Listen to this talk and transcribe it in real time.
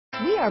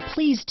We are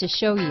pleased to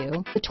show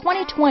you the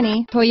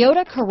 2020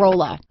 Toyota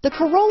Corolla. The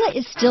Corolla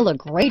is still a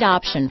great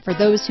option for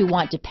those who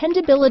want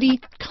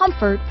dependability,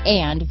 comfort,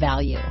 and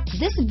value.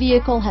 This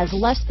vehicle has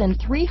less than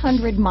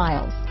 300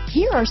 miles.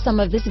 Here are some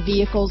of this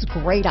vehicle's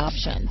great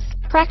options: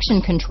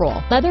 traction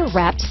control,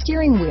 leather-wrapped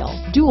steering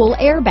wheel, dual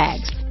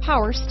airbags,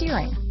 power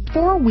steering,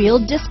 four-wheel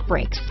disc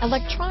brakes,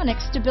 electronic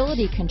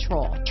stability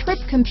control, trip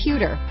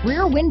computer,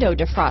 rear window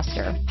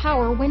defroster,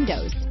 power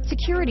windows,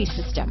 security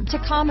system,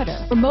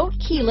 tachometer, remote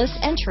keyless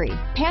entry,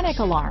 panic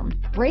alarm,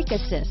 brake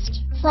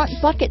assist, front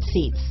bucket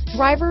seats,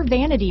 driver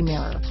vanity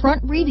mirror,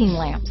 front reading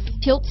lamps,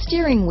 tilt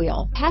steering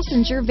wheel,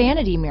 passenger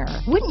vanity mirror.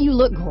 Wouldn't you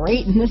look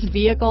great in this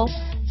vehicle?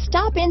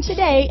 Stop in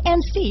today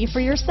and see for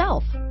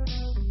yourself.